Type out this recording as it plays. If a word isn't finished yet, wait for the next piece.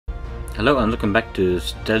Hello and welcome back to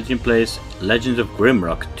Stelgim Plays Legends of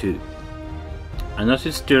Grimrock 2. I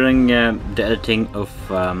noticed during the editing of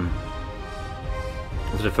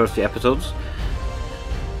the first few episodes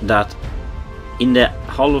that in the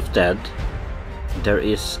Hall of Dead there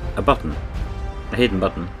is a button, a hidden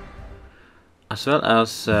button, as well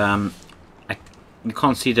as you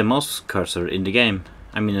can't see the mouse cursor in the game,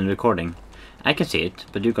 I mean in the recording. I can see it,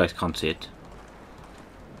 but you guys can't see it.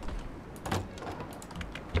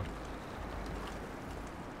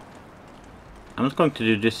 I'm not going to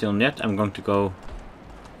do this one yet. I'm going to go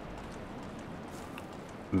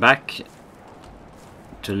back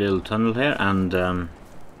to a little tunnel here and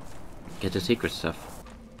get the secret stuff.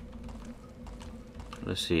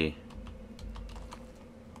 Let's see.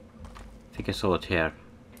 I think I saw it here.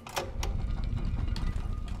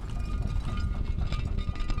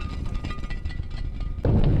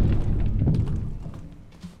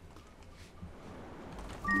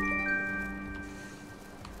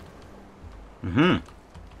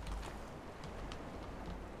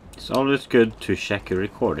 It's always good to check your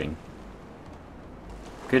recording.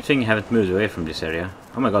 Good thing I haven't moved away from this area.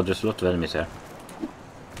 Oh my god, there's a lot of enemies here.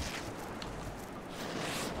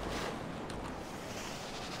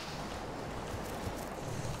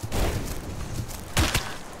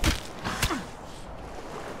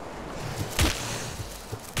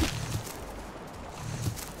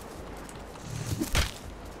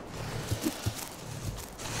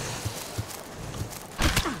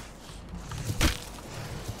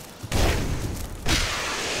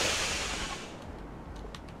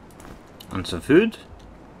 And some food.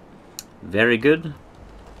 Very good.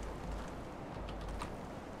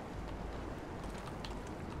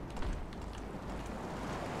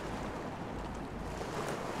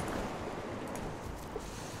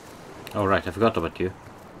 Oh right, I forgot about you.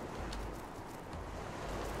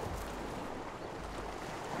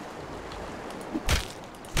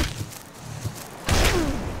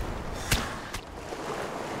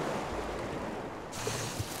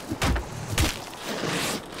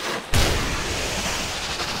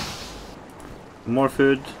 More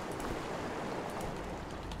food,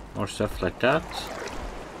 more stuff like that.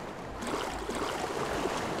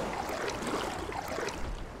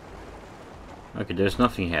 Okay, there's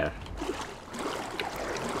nothing here.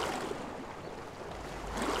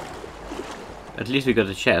 At least we got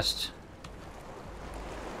a chest.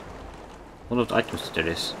 What items there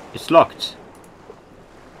is? It's locked.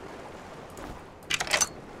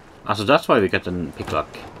 Ah, so that's why we got a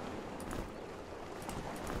picklock.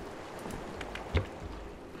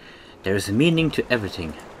 There is a meaning to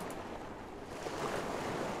everything.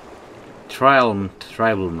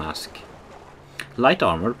 Tribal mask. Light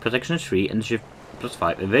armor, protection 3, energy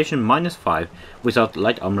 +5, evasion -5 without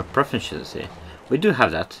light armor proficiency. We do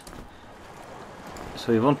have that.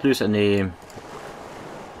 So we won't lose any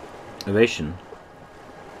evasion.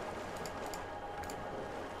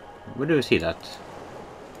 Where do we see that?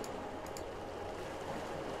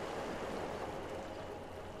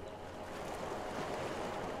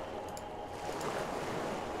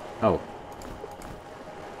 Oh.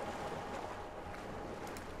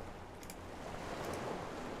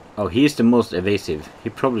 Oh, he's the most evasive.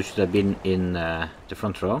 He probably should have been in the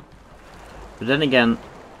front row. But then again,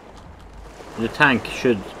 the tank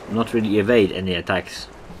should not really evade any attacks.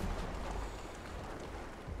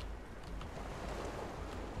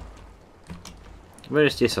 Where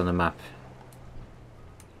is this on the map?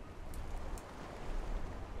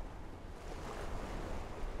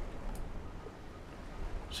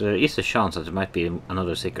 So there is a chance that there might be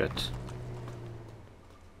another secret.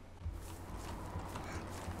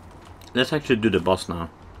 Let's actually do the boss now.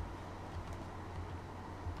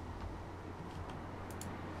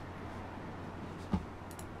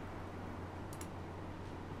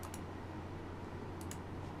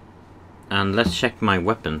 And let's check my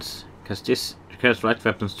weapons, because this requires light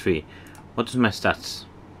weapons 3. What is my stats?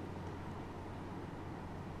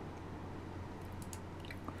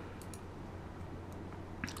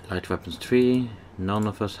 Light weapons 3, none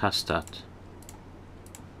of us has that.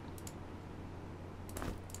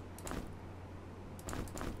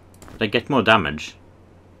 They get more damage.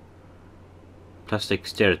 Plus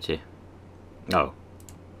dexterity. Oh.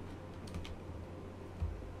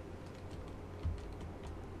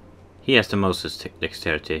 He has the most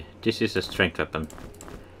dexterity. This is a strength weapon.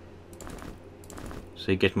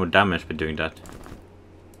 So you get more damage by doing that.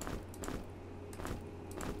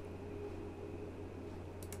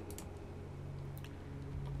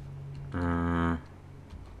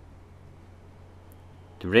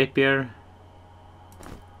 The rapier.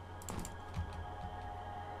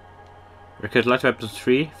 Requires light weapons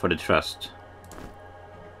 3 for the thrust.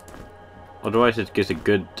 Otherwise it gives a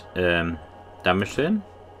good damage to him.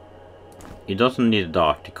 He doesn't need a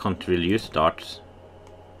dart, he can't really use darts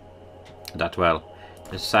that well.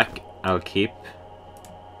 The sack I'll keep.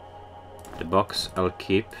 The box I'll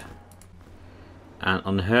keep. And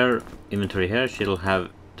on her inventory here she'll have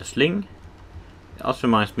the sling. It also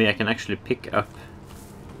reminds me I can actually pick up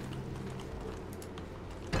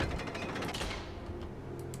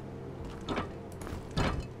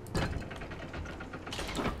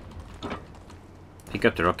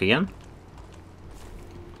the rock again.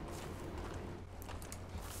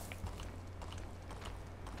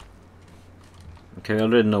 Okay, we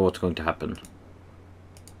already know what's going to happen.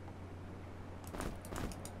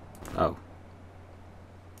 Oh.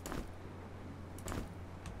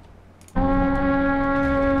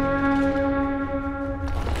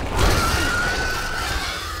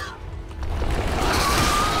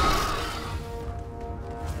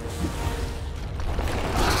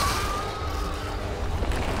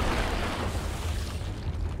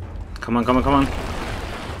 Come on, come on, come on.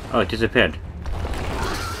 Oh, it disappeared.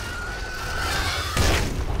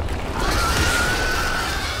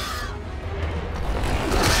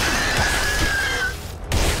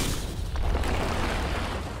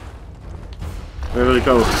 Where will it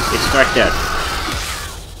go? It's right there.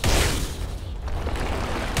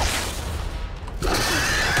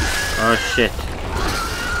 Oh shit.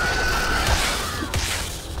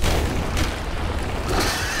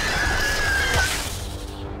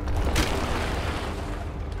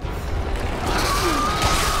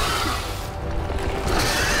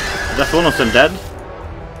 That's one of them dead.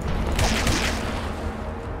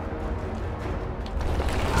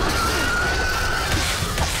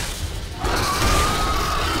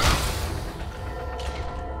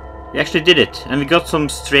 We actually did it, and we got some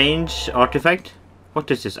strange artifact. What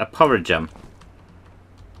is this? A power gem.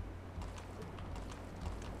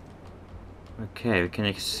 Okay, we can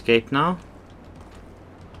escape now.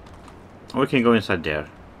 Or we can go inside there,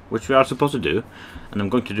 which we are supposed to do, and I'm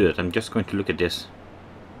going to do it. I'm just going to look at this.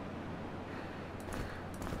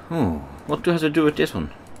 Oh, what do I have to do with this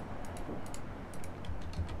one?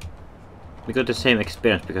 We got the same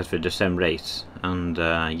experience because we're the same race, and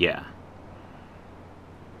yeah.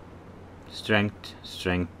 Strength,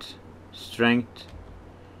 strength, strength.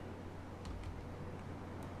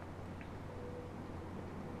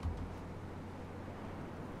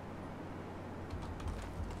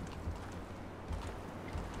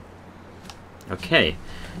 Okay.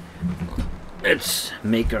 Let's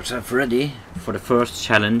make ourselves ready for the first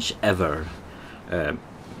challenge ever.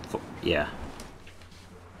 Yeah.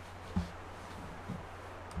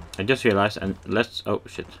 I just realized, and let's... oh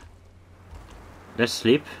shit. Let's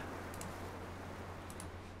sleep.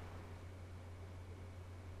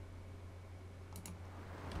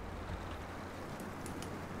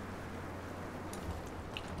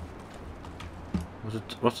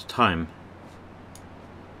 What's the time?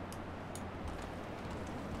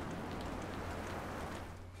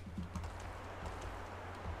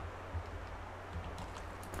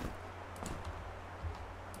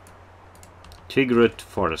 Twigroot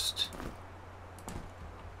Forest.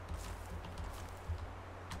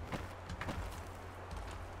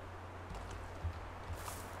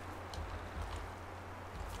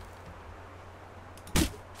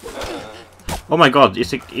 Oh my god,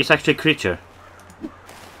 it's actually a creature.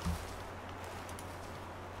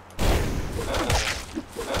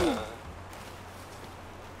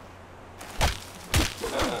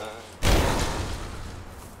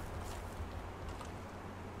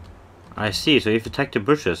 I see, so if you attack the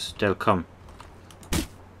bushes, they'll come.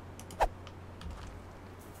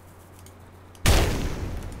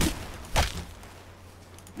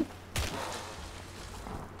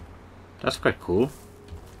 That's quite cool.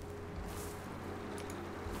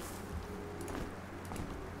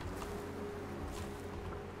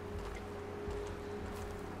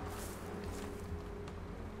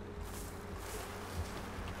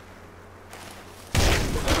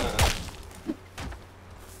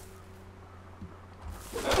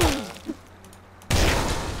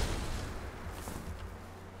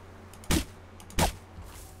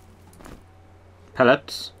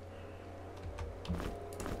 Pellets.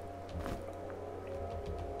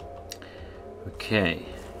 Okay.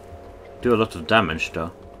 Do a lot of damage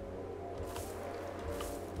though.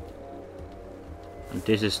 And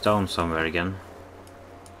this is down somewhere again.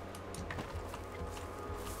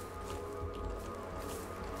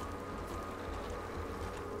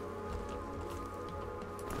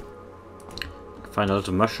 Find a lot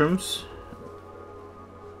of mushrooms.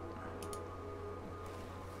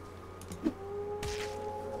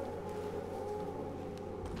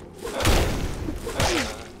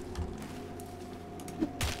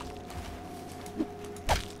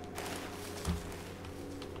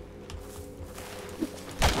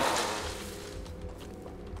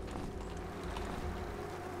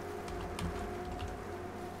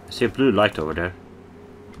 see a blue light over there.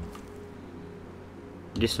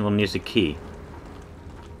 This one needs a key.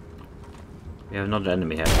 We have another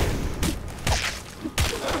enemy here.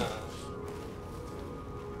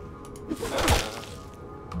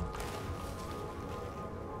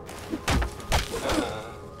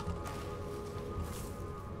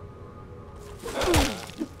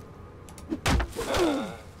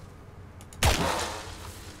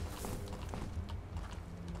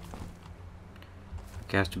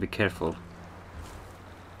 Okay, has to be careful.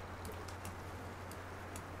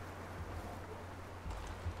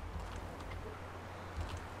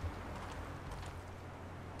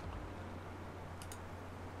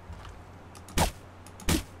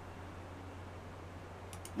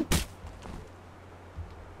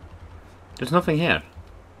 There's nothing here.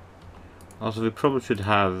 Also, we probably should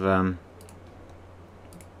have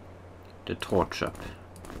the torch up.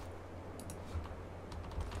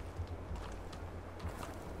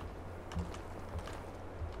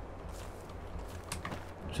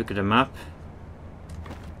 Let's look at the map.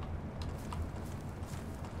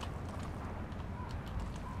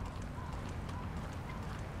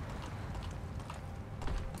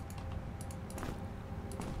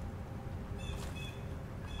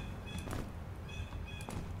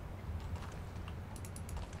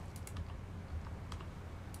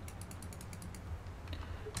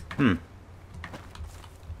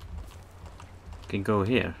 Can go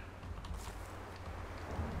here.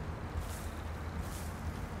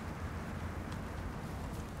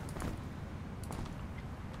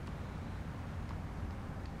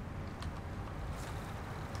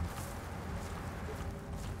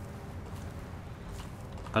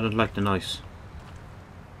 I don't like the noise.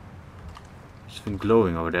 There's something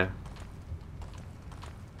glowing over there.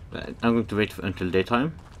 But I'm going to wait until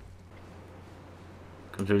daytime.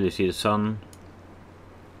 Can't really see the sun.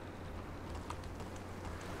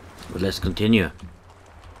 But let's continue.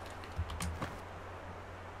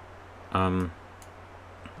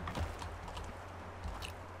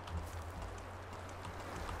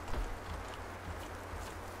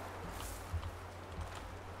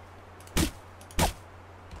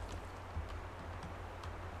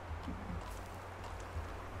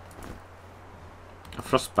 A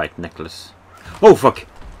frostbite necklace. Oh fuck!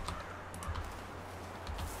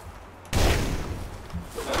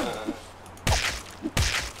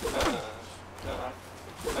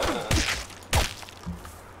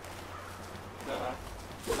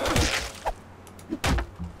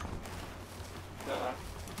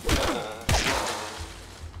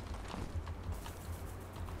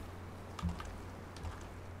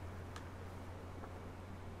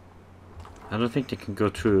 I don't think they can go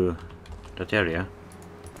through that area.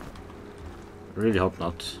 I really hope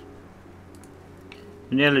not.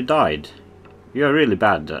 You nearly died. You are really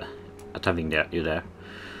bad at having you there.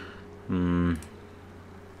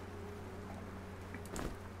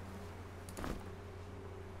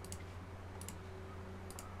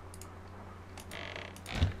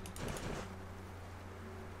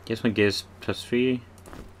 This one gives +3.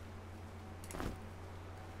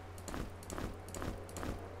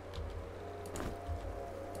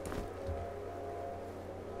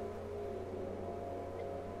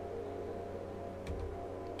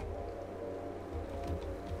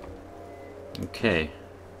 Okay.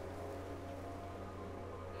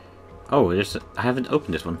 Oh, I haven't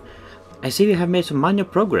opened this one. I see we have made some minor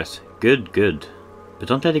progress. Good, good. But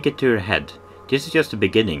don't let it get to your head. This is just the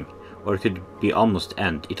beginning, or it could be almost the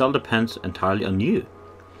end. It all depends entirely on you.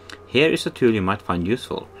 Here is a tool you might find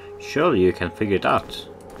useful. Surely you can figure it out.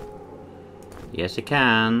 Yes, I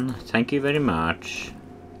can. Thank you very much.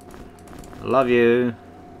 I love you.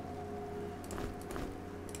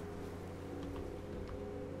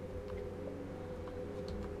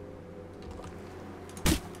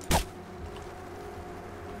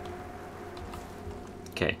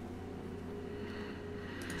 Okay.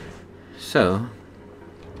 So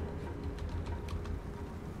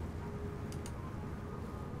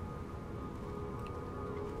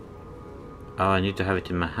I need to have it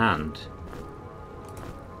in my hand.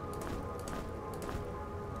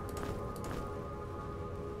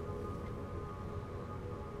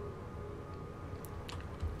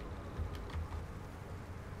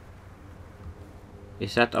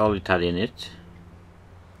 Is that all it had in it?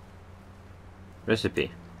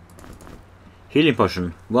 Recipe. Healing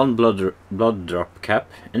potion, 1 blood drop cap.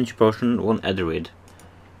 Energy potion, 1 etherweed.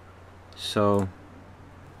 So...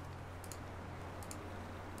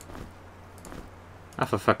 ah,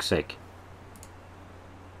 for fuck's sake.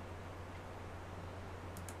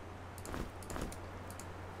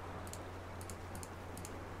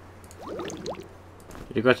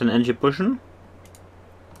 You got an energy potion?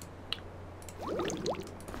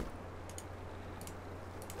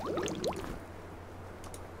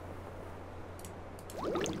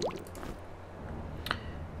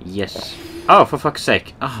 Yes. Oh, for fuck's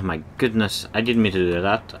sake. Oh my goodness. I didn't mean to do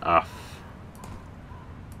that. Ah.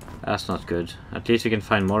 That's not good. At least we can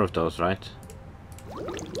find more of those, right?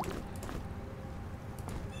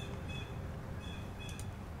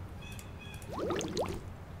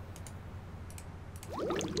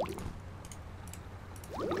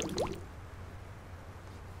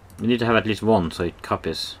 We need to have at least one so it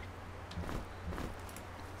copies.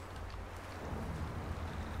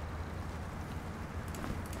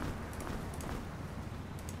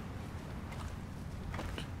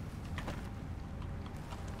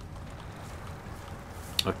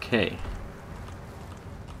 Okay.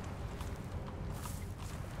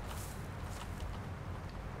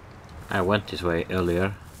 I went this way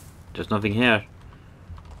earlier. There's nothing here.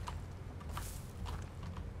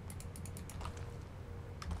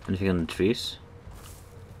 Anything on the trees?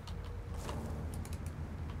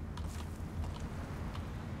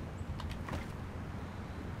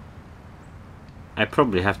 I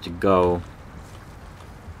probably have to go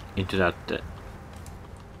into that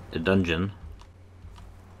the dungeon.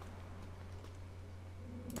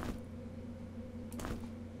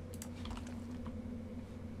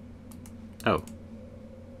 Oh.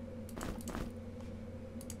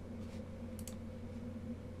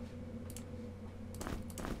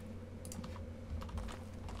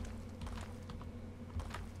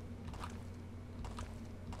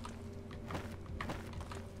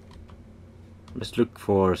 Let's look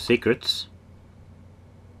for secrets.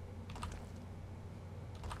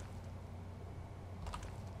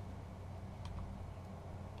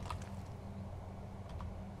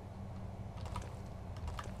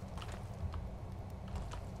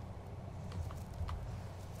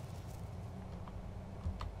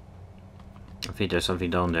 I think there's something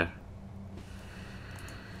down there.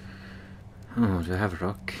 Oh, do I have a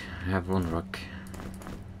rock? I have one rock.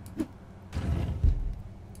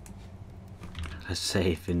 Let's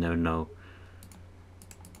save, you never know.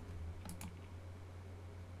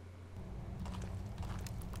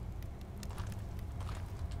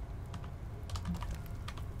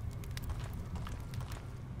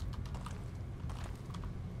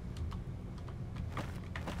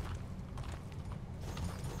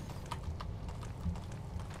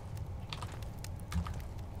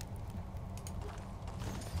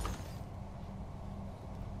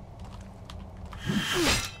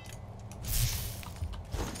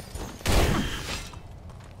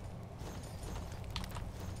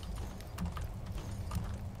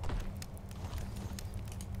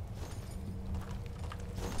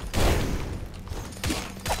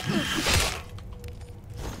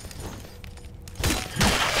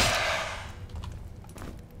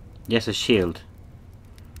 Yes, a shield.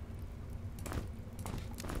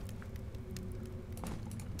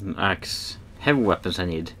 An axe. Heavy weapons I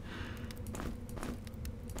need.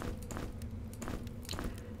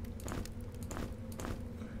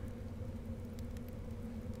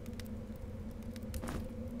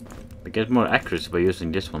 I get more accuracy by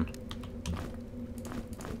using this one.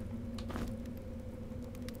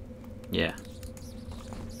 Yeah.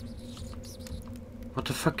 What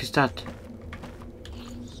the fuck is that?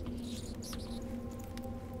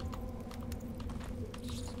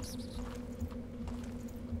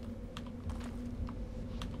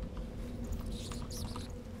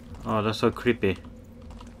 Oh, that's so creepy.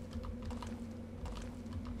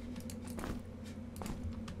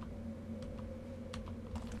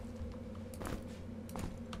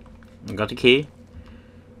 I got the key.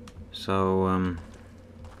 So, I'm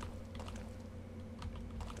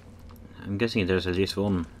guessing there's at least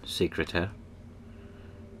one secret here.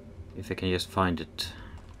 If I can just find it.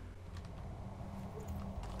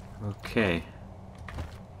 Okay.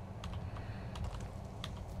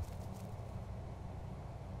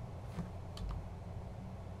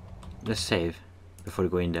 Let's save before we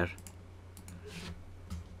go in there.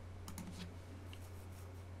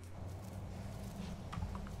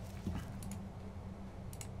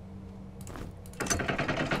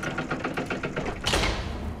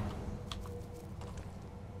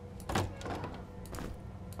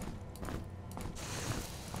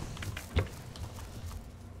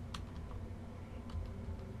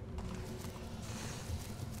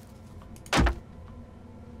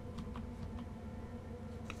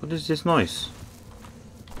 What is this noise?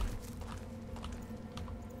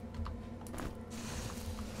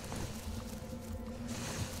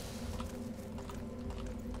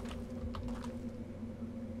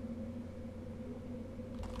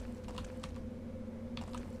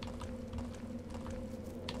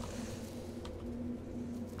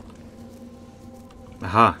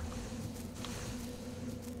 Aha.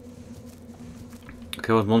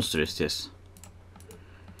 Okay, what monster is this?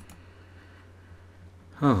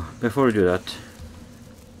 Oh, before we do that,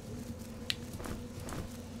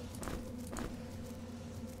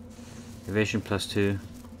 evasion +2,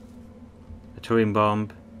 a touring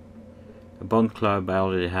bomb, a bond club I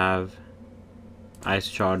already have, ice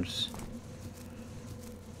shards.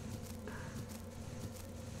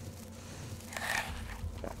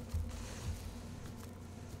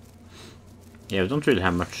 Yeah, we don't really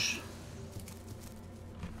have much.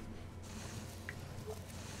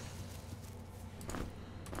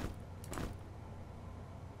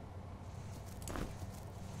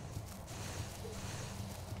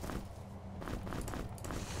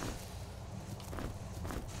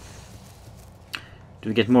 Do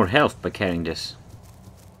we get more health by carrying this?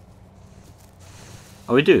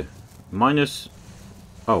 Oh, we do. Minus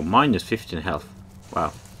 15 health.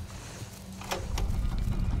 Wow.